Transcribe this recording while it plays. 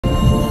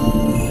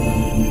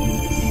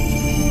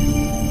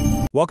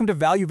Welcome to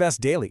ValueVest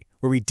Daily,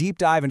 where we deep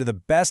dive into the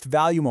best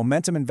value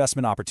momentum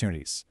investment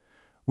opportunities.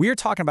 We are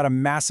talking about a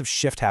massive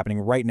shift happening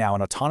right now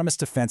in autonomous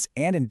defense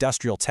and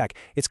industrial tech.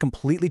 It's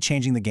completely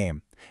changing the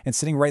game. And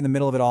sitting right in the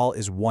middle of it all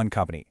is one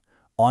company,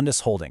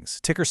 Ondas Holdings,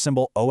 ticker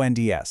symbol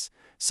ONDS.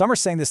 Some are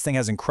saying this thing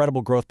has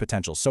incredible growth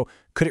potential, so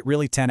could it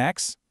really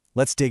 10x?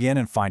 Let's dig in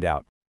and find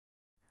out.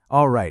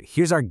 All right,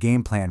 here's our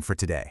game plan for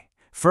today.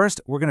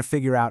 First, we're going to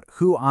figure out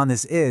who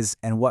Ondas is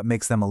and what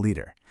makes them a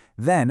leader.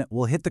 Then,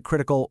 we'll hit the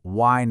critical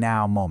why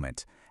now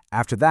moment.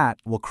 After that,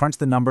 we'll crunch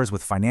the numbers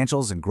with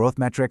financials and growth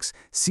metrics,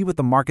 see what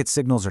the market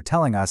signals are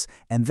telling us,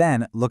 and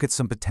then look at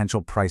some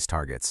potential price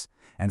targets.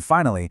 And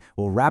finally,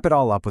 we'll wrap it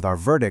all up with our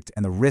verdict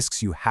and the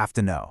risks you have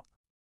to know.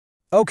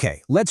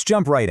 Okay, let's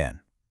jump right in.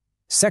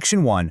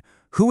 Section 1.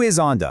 Who is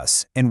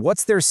Ondas, and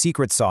what's their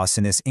secret sauce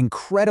in this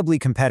incredibly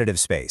competitive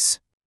space?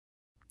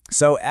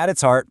 So, at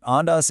its heart,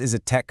 Ondas is a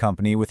tech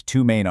company with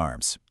two main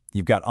arms.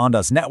 You've got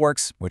Ondas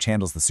Networks, which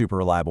handles the super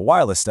reliable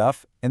wireless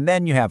stuff, and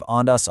then you have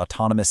Ondas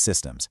Autonomous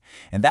Systems.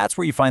 And that's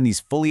where you find these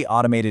fully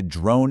automated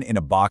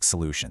drone-in-a-box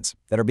solutions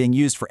that are being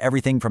used for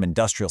everything from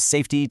industrial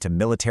safety to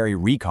military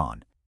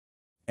recon.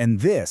 And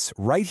this,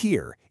 right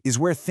here, is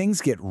where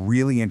things get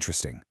really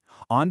interesting.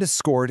 Ondas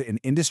scored an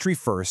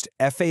industry-first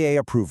FAA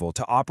approval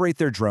to operate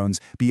their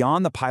drones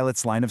beyond the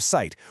pilot's line of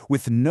sight,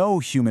 with no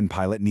human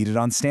pilot needed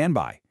on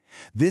standby.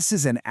 This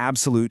is an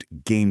absolute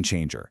game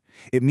changer.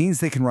 It means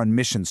they can run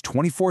missions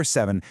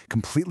 24/7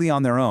 completely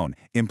on their own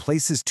in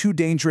places too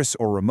dangerous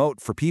or remote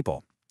for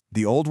people.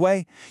 The old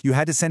way, you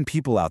had to send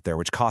people out there,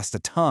 which cost a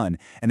ton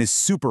and is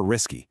super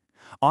risky.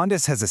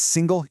 Ondas has a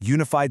single,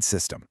 unified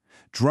system.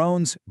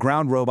 Drones,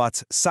 ground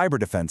robots, cyber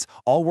defense,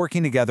 all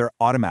working together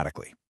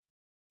automatically.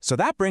 So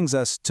that brings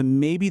us to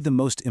maybe the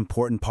most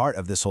important part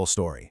of this whole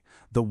story,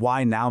 the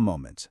why now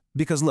moment.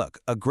 Because look,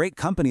 a great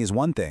company is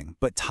one thing,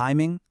 but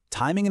timing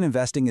and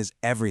investing is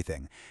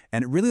everything,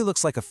 and it really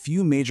looks like a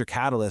few major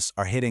catalysts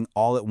are hitting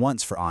all at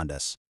once for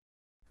Ondas.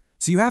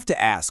 So you have to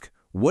ask,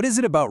 what is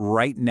it about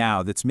right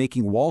now that's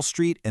making Wall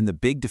Street and the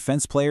big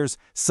defense players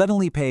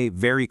suddenly pay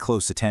very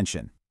close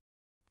attention?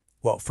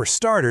 Well, for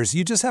starters,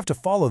 you just have to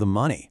follow the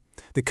money.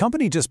 The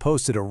company just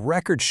posted a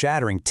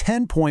record-shattering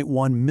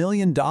 $10.1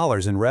 million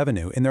in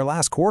revenue in their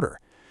last quarter.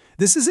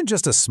 This isn't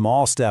just a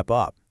small step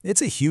up.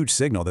 It's a huge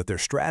signal that their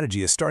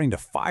strategy is starting to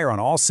fire on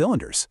all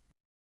cylinders.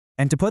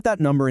 And to put that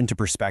number into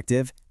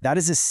perspective, that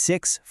is a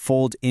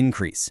six-fold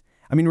increase.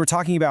 I mean, we're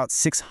talking about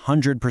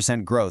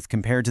 600% growth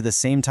compared to the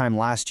same time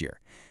last year.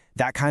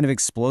 That kind of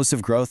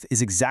explosive growth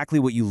is exactly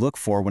what you look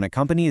for when a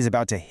company is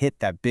about to hit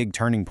that big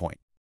turning point.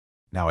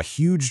 Now, a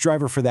huge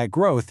driver for that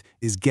growth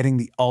is getting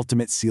the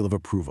ultimate seal of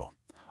approval.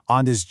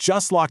 Ondas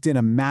just locked in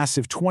a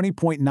massive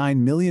 $20.9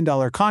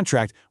 million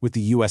contract with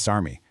the U.S.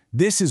 Army.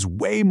 This is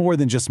way more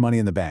than just money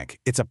in the bank.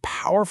 It's a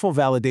powerful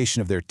validation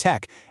of their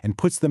tech and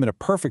puts them in a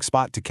perfect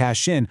spot to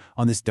cash in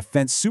on this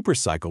defense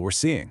supercycle we're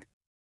seeing.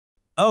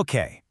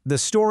 Okay, the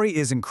story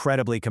is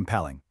incredibly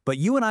compelling, but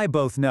you and I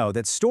both know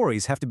that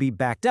stories have to be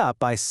backed up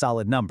by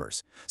solid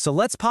numbers. So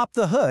let's pop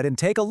the hood and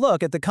take a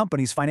look at the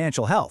company's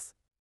financial health.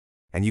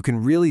 And you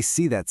can really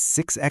see that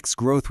 6x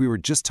growth we were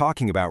just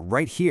talking about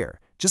right here.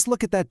 Just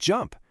look at that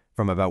jump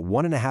from about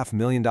 $1.5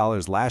 million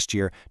last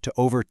year to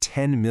over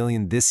 $10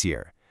 million this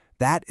year.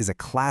 That is a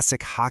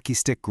classic hockey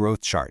stick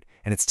growth chart,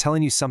 and it's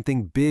telling you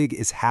something big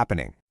is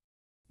happening.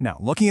 Now,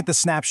 looking at the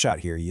snapshot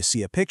here, you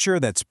see a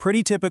picture that's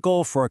pretty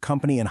typical for a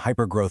company in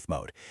hyper-growth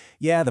mode.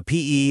 Yeah, the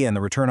PE and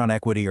the return on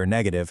equity are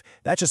negative.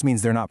 That just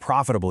means they're not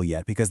profitable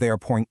yet because they are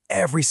pouring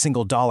every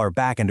single dollar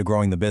back into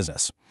growing the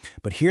business.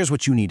 But here's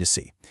what you need to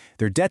see.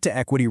 Their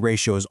debt-to-equity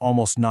ratio is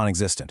almost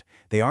non-existent.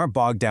 They aren't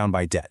bogged down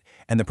by debt.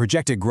 And the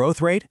projected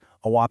growth rate?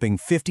 A whopping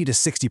 50 to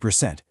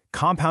 60%,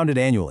 compounded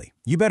annually.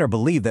 You better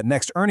believe that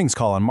next earnings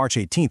call on March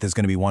 18th is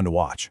going to be one to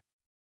watch.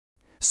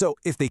 So,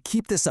 if they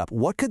keep this up,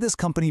 what could this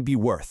company be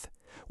worth?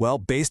 Well,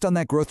 based on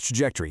that growth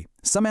trajectory,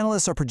 some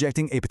analysts are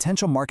projecting a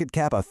potential market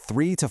cap of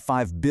 $3 to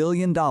 $5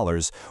 billion,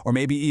 or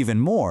maybe even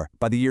more,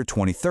 by the year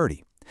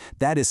 2030.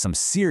 That is some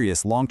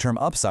serious long-term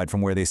upside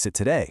from where they sit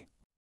today.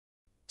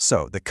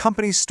 So, the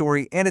company's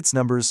story and its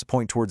numbers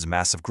point towards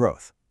massive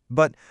growth.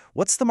 But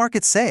what's the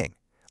market saying?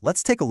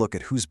 Let's take a look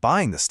at who's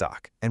buying the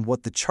stock and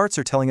what the charts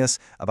are telling us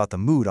about the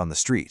mood on the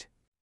street.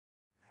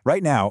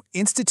 Right now,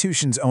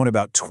 institutions own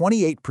about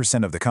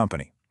 28% of the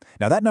company.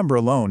 Now, that number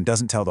alone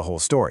doesn't tell the whole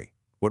story.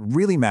 What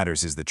really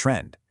matters is the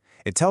trend.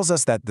 It tells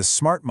us that the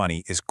smart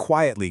money is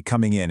quietly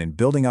coming in and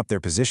building up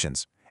their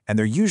positions, and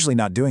they're usually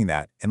not doing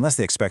that unless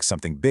they expect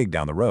something big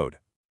down the road.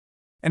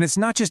 And it's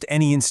not just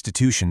any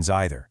institutions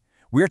either.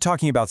 We're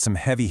talking about some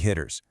heavy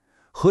hitters.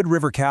 Hood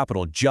River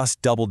Capital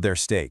just doubled their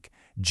stake.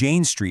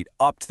 Jane Street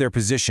upped their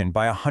position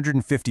by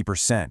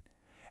 150%.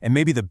 And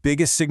maybe the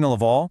biggest signal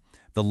of all,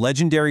 the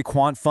legendary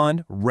quant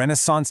fund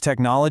Renaissance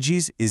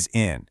Technologies is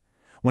in.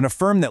 When a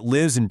firm that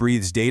lives and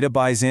breathes data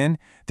buys in,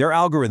 their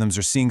algorithms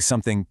are seeing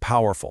something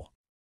powerful.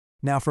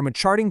 Now, from a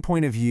charting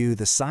point of view,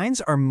 the signs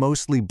are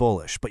mostly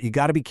bullish, but you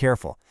got to be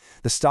careful.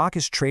 The stock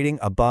is trading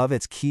above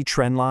its key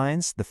trend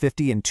lines, the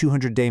 50 and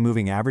 200-day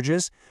moving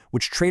averages,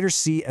 which traders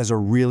see as a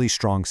really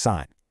strong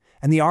sign.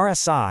 And the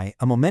RSI,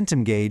 a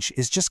momentum gauge,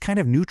 is just kind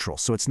of neutral,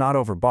 so it's not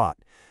overbought.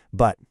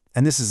 But,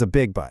 and this is a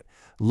big but,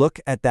 look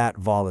at that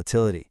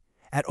volatility.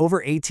 At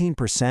over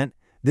 18%,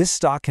 this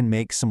stock can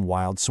make some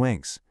wild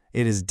swings.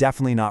 It is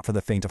definitely not for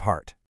the faint of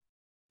heart.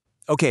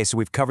 Okay, so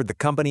we've covered the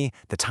company,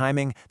 the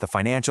timing, the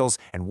financials,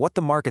 and what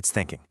the market's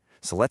thinking.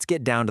 So let's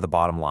get down to the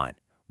bottom line.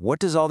 What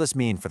does all this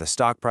mean for the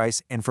stock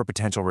price and for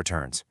potential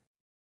returns?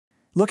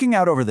 Looking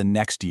out over the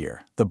next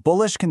year, the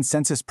bullish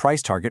consensus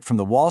price target from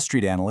the Wall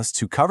Street analysts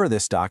who cover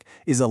this stock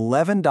is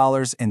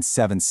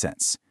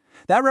 $11.07.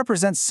 That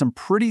represents some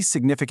pretty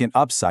significant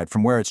upside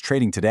from where it's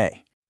trading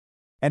today.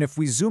 And if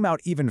we zoom out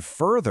even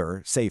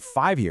further, say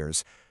 5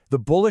 years, the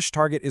bullish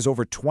target is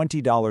over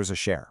 $20 a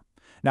share.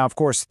 Now, of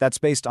course, that's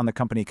based on the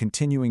company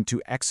continuing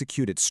to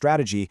execute its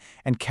strategy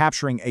and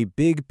capturing a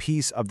big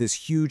piece of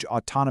this huge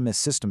autonomous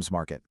systems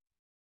market.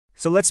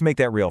 So let's make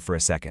that real for a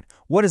second.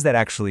 What does that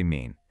actually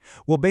mean?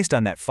 Well, based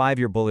on that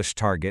 5-year bullish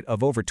target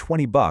of over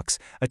 $20,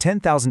 a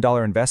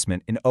 $10,000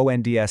 investment in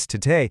ONDS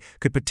today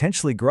could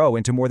potentially grow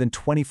into more than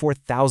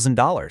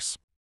 $24,000.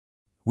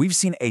 We've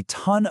seen a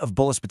ton of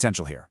bullish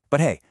potential here, but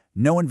hey,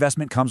 no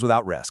investment comes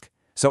without risk.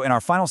 So in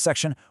our final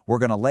section, we're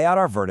going to lay out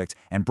our verdict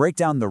and break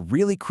down the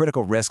really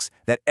critical risks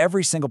that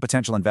every single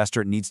potential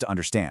investor needs to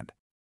understand.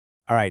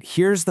 All right,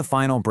 here's the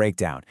final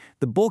breakdown.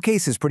 The bull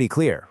case is pretty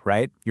clear,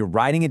 right? You're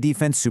riding a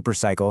defense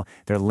supercycle,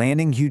 they're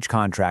landing huge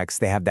contracts,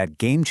 they have that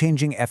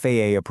game-changing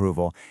FAA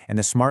approval, and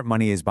the smart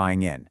money is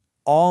buying in,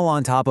 all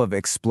on top of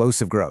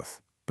explosive growth.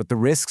 But the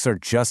risks are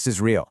just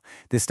as real.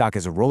 This stock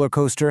is a roller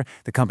coaster,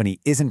 the company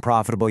isn't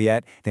profitable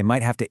yet, they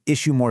might have to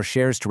issue more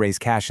shares to raise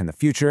cash in the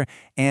future,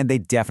 and they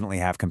definitely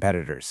have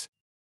competitors.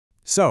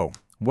 So,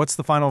 what's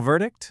the final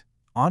verdict?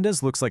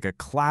 Ondas looks like a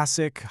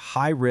classic,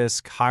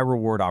 high-risk,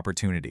 high-reward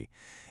opportunity.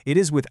 It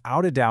is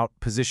without a doubt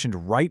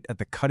positioned right at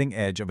the cutting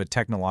edge of a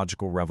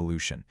technological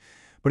revolution.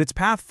 But its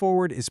path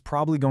forward is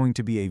probably going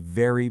to be a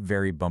very,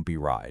 very bumpy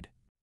ride.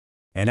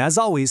 And as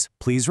always,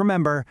 please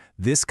remember,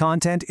 this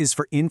content is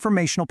for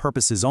informational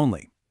purposes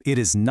only. It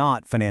is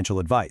not financial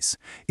advice.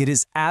 It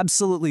is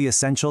absolutely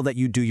essential that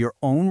you do your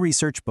own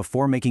research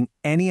before making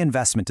any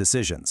investment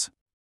decisions.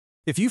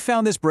 If you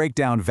found this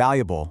breakdown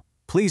valuable,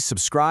 please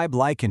subscribe,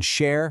 like, and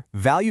share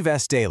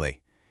ValueVest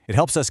Daily. It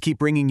helps us keep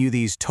bringing you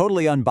these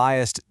totally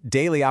unbiased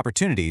daily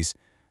opportunities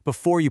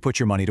before you put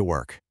your money to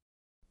work.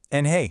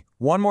 And hey,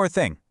 one more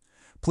thing.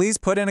 Please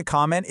put in a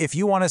comment if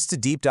you want us to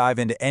deep dive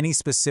into any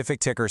specific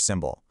ticker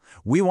symbol.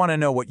 We want to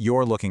know what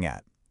you're looking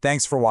at.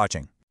 Thanks for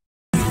watching.